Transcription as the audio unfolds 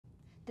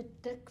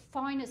the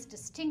finest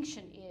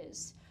distinction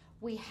is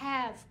we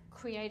have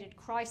created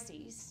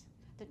crises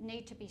that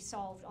need to be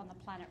solved on the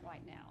planet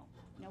right now.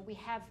 You know, we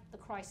have the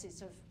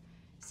crisis of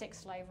sex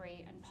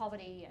slavery and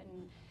poverty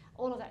and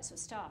all of that sort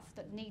of stuff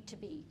that need to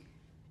be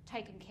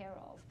taken care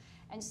of.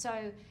 And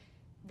so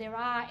there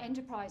are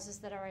enterprises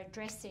that are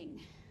addressing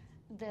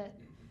the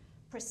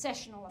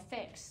processional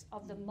effects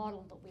of the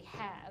model that we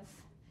have,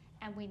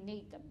 and we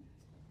need them.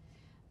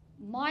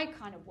 My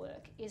kind of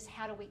work is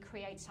how do we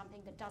create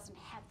something that doesn't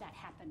have that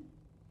happen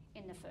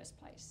in the first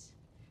place?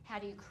 How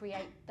do you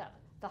create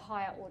the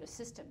higher order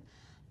system?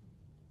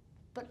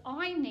 But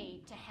I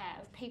need to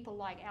have people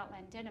like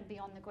Outland Denim be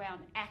on the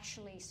ground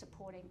actually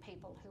supporting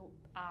people who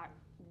are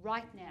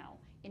right now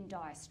in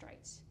dire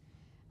straits,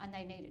 and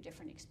they need a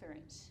different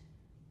experience.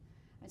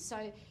 And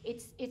so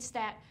it's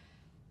that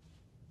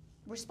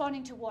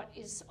responding to what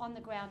is on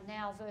the ground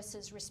now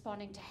versus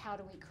responding to how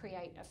do we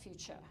create a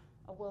future,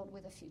 a world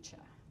with a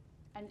future.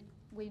 And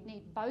we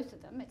need both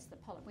of them.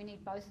 We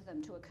need both of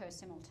them to occur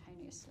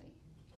simultaneously.